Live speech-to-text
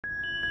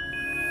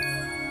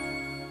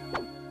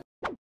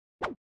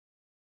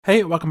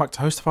Hey, welcome back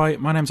to HostiFi.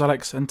 My name's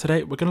Alex, and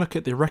today we're going to look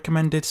at the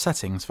recommended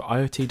settings for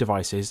IoT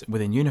devices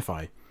within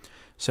UniFi.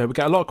 So we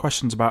get a lot of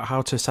questions about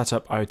how to set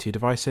up IoT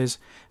devices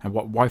and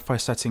what Wi-Fi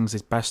settings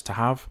is best to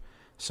have.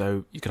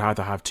 So you could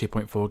either have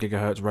 2.4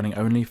 GHz running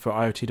only for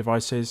IoT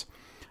devices,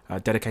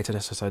 dedicated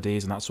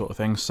SSIDs and that sort of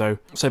thing. So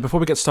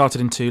before we get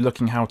started into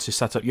looking how to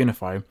set up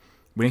UniFi,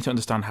 we need to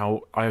understand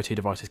how IoT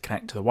devices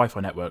connect to the Wi-Fi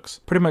networks.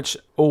 Pretty much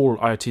all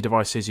IoT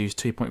devices use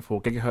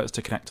 2.4 GHz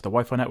to connect to the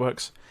Wi-Fi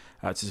networks.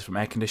 This is from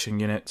air conditioning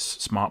units,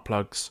 smart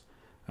plugs,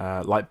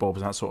 light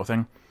bulbs and that sort of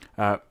thing.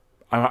 I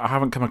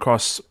haven't come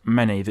across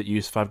many that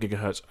use 5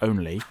 GHz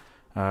only,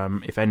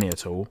 if any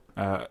at all,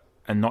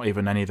 and not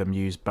even any of them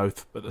use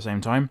both at the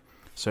same time.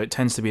 So it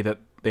tends to be that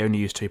they only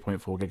use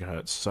 2.4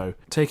 GHz. So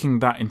taking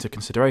that into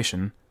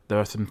consideration, there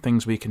are some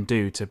things we can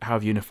do to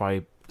have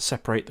UniFi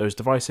separate those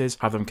devices,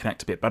 have them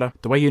connect a bit better.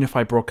 The way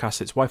UniFi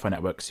broadcasts its Wi-Fi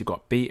networks, you've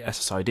got B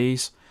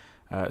SSIDs,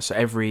 so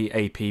every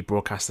AP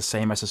broadcasts the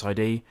same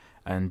SSID,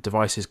 and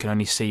devices can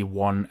only see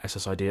one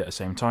SSID at the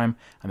same time,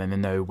 and then they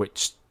know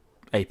which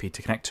AP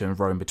to connect to and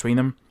roam between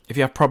them. If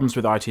you have problems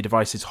with IoT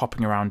devices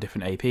hopping around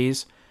different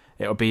APs,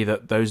 it'll be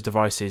that those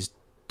devices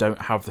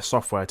don't have the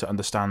software to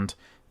understand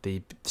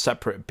the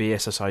separate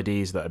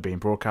BSSIDs that are being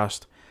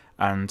broadcast,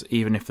 and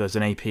even if there's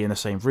an AP in the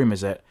same room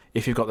as it,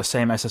 if you've got the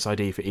same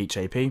SSID for each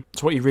AP.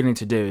 So what you really need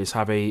to do is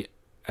have a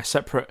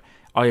separate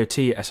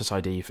IoT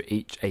SSID for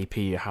each AP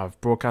you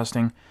have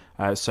broadcasting.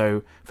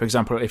 So, for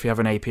example, if you have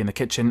an AP in the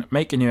kitchen,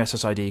 make a new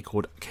SSID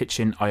called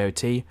Kitchen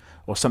IoT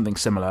or something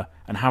similar,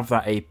 and have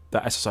that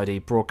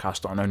SSID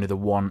broadcast on only the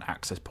one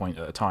access point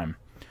at a time.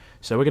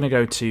 So we're going to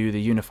go to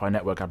the UniFi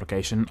network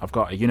application. I've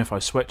got a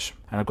UniFi switch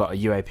and I've got a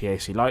UAP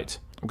AC light.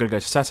 I'm going to go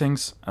to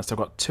settings, and so I've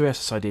got two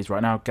SSIDs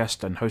right now,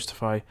 guest and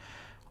HostiFi.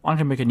 I'm going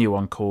to make a new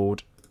one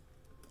called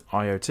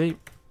IoT.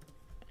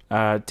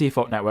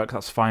 Default network,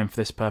 that's fine for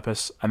this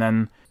purpose. And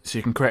then, so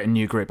you can create a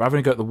new group. I've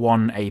only got the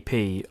one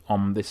AP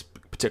on this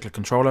particular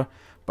controller,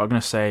 but I'm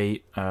going to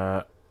say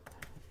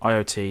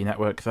IoT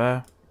network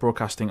there,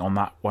 broadcasting on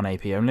that one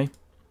AP only.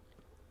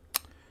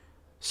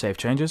 Save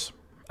changes.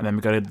 And then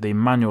we go to the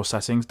manual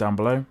settings down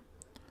below.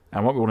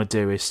 And what we want to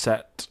do is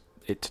set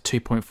it to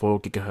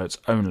 2.4 GHz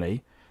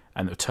only,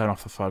 and it'll turn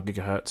off the 5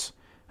 GHz.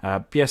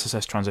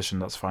 BSSS transition,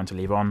 that's fine to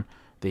leave on.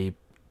 The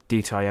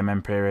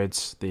DTIMM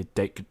periods, the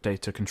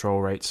data control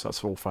rates,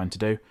 that's all fine to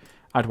do.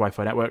 Add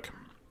Wi-Fi network,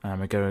 and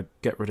we're going to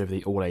get rid of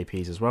the all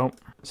APs as well.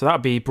 So that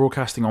would be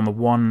broadcasting on the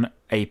one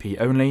AP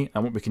only,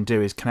 and what we can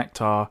do is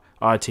connect our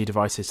IoT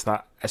devices to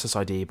that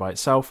SSID by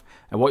itself,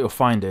 and what you'll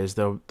find is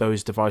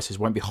those devices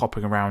won't be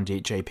hopping around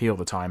each AP all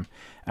the time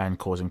and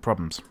causing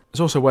problems. It's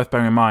also worth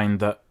bearing in mind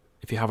that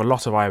if you have a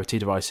lot of IoT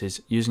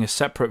devices, using a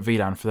separate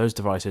VLAN for those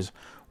devices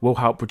will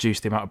help reduce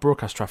the amount of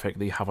broadcast traffic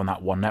that you have on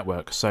that one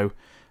network. So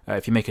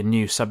if you make a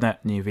new subnet,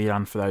 new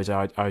VLAN for those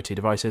IoT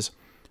devices,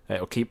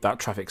 it'll keep that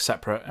traffic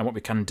separate, and what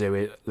we can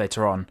do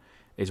later on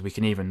is we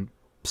can even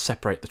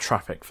separate the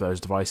traffic for those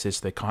devices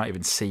so they can't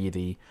even see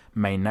the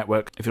main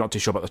network if you're not too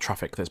sure about the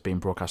traffic that's being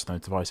broadcast on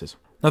those devices.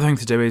 Another thing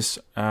to do is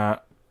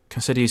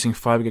consider using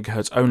 5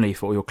 GHz only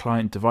for all your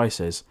client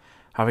devices.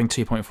 Having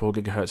 2.4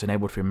 GHz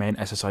enabled for your main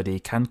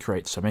SSID can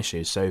create some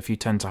issues. So if you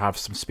tend to have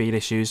some speed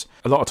issues,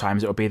 a lot of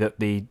times it'll be that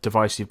the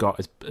device you've got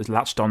is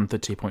latched on the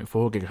 2.4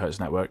 GHz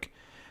network.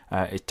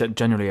 It's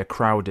generally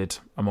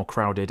a more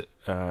crowded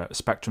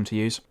spectrum to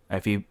use.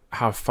 If you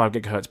have 5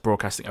 GHz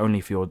broadcasting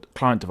only for your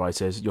client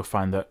devices, you'll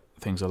find that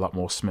things are a lot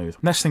more smooth.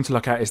 Next thing to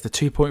look at is the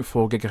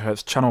 2.4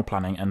 GHz channel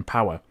planning and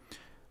power.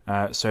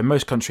 So in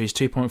most countries,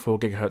 2.4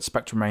 GHz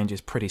spectrum range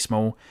is pretty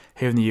small.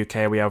 Here in the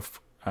UK, we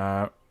have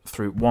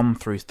through 1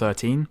 through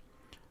 13,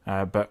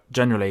 but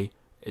generally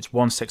it's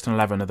 1, 6 and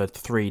 11 are the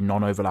three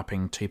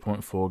non-overlapping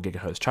 2.4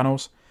 GHz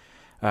channels.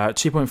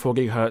 2.4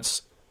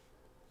 GHz,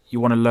 you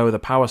want to lower the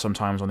power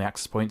sometimes on the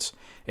access points.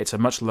 It's a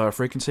much lower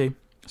frequency,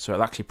 so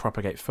it'll actually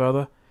propagate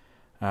further.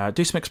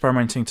 Do some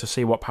experimenting to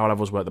see what power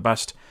levels work the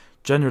best.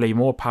 Generally,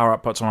 more power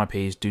outputs on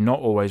IPs do not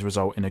always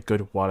result in a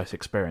good wireless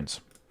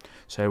experience.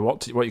 So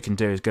what you can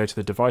do is go to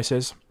the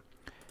devices,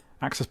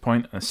 access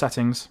point and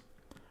settings,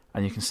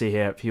 and you can see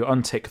here, if you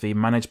untick the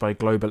Manage by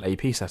Global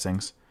AP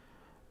settings,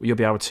 you'll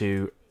be able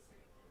to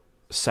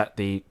set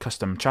the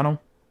custom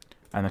channel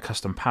and the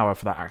custom power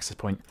for that access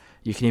point.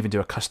 You can even do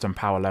a custom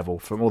power level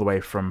from all the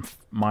way from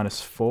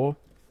 -4,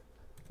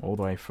 all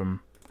the way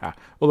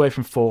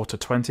from 4 to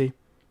 20.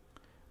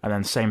 And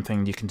then same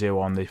thing you can do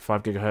on the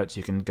 5 GHz.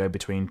 You can go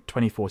between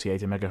 20, 40,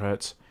 80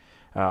 MHz.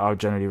 I would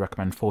generally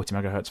recommend 40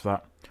 MHz for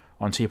that.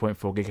 On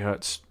 2.4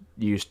 GHz,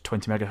 use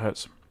 20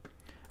 MHz.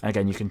 And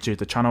again, you can choose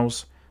the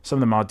channels. Some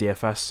of them are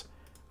DFS,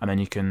 and then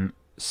you can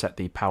set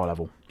the power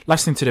level.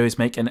 Last thing to do is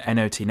make an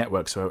NOT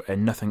network, so a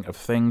nothing of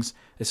things.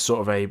 It's sort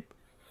of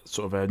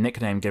a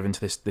nickname given to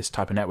this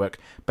type of network.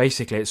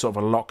 Basically, it's sort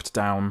of a locked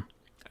down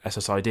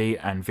SSID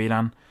and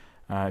VLAN.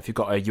 If you've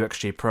got a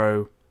UXG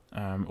Pro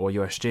or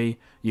USG,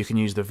 you can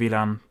use the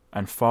VLAN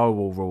and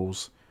firewall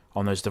rules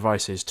on those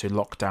devices to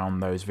lock down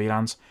those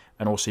VLANs,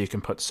 and also you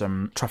can put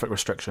some traffic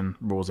restriction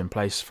rules in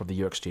place for the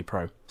UXG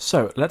Pro.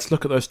 So let's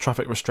look at those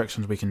traffic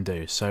restrictions we can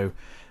do. So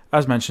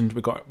as mentioned,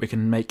 we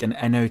can make an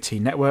NOT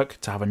network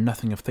to have a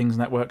nothing of things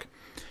network.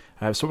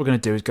 So what we're going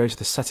to do is go to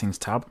the settings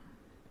tab,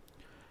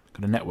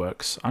 go to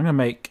networks. I'm going to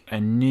make a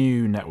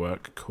new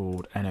network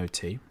called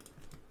NOT.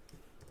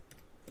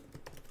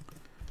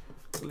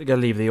 We're going to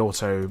leave the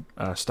auto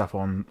stuff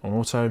on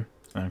auto,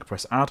 and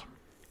press add.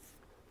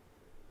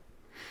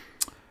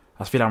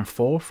 That's VLAN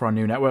 4 for our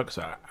new network,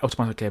 so it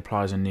automatically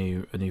applies a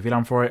new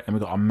VLAN for it, and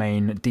we've got our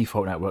main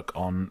default network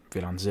on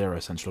VLAN 0,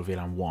 essentially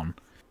VLAN 1.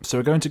 So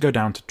we're going to go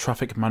down to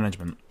traffic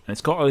management, and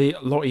it's got a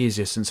lot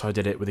easier since I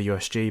did it with the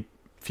USG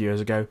a few years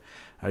ago.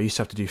 I used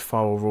to have to do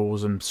firewall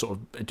rules and sort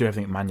of do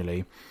everything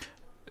manually.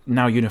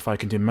 Now UniFi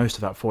can do most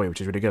of that for you,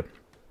 which is really good.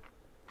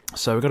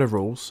 So we've got to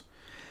rules,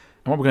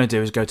 and what we're going to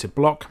do is go to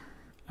block,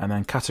 and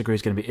then category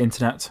is going to be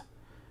internet,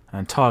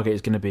 and target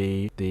is going to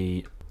be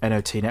the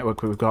NOT network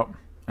that we've got.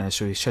 And it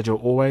should be schedule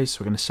always, so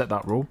we're going to set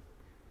that rule.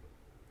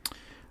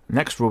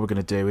 Next rule we're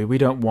going to do, we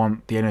don't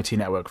want the NOT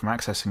network from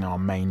accessing our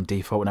main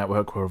default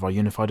network where our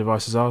UniFi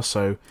devices are.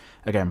 So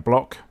again,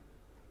 block,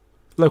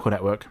 local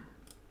network,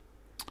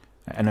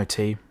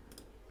 NOT,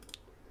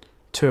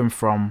 to and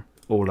from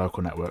all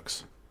local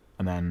networks.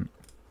 And then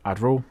add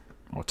rule,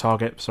 or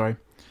target, sorry,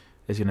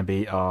 is going to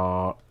be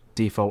our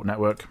default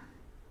network,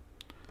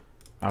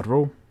 add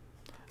rule.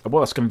 And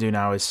what that's going to do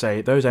now is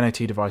say those NOT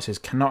devices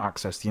cannot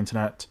access the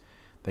internet.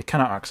 They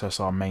cannot access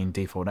our main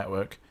default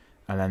network,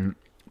 and then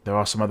there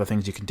are some other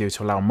things you can do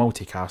to allow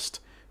multicast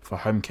for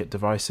HomeKit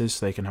devices,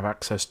 so they can have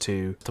access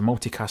to the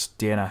multicast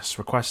DNS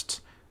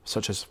requests,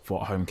 such as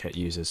what HomeKit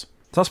uses.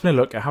 So that's been a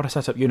look at how to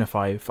set up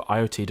UniFi for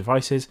IoT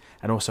devices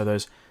and also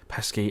those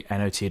pesky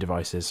NOT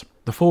devices.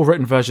 The full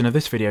written version of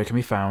this video can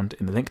be found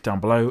in the link down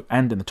below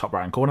and in the top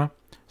right hand corner,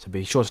 so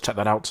be sure to check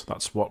that out.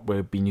 That's what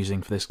we've been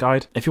using for this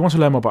guide. If you want to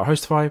learn more about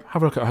HostiFi,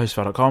 have a look at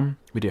HostiFi.com.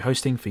 We do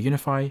hosting for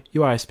UniFi,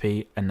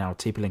 UISP, and now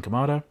TP-Link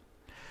Armada.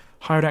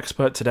 Hire an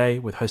expert today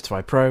with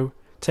HostiFi Pro.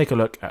 Take a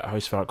look at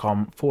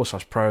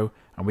HostiFi.com/pro,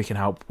 and we can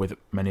help with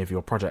many of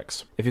your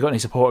projects. If you've got any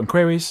support and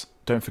queries,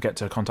 don't forget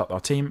to contact our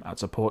team at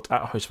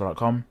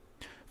support@HostiFi.com.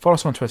 Follow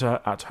us on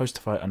Twitter at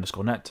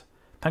HostiFi_net.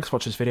 Thanks for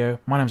watching this video.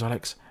 My name's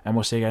Alex, and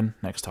we'll see you again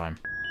next time.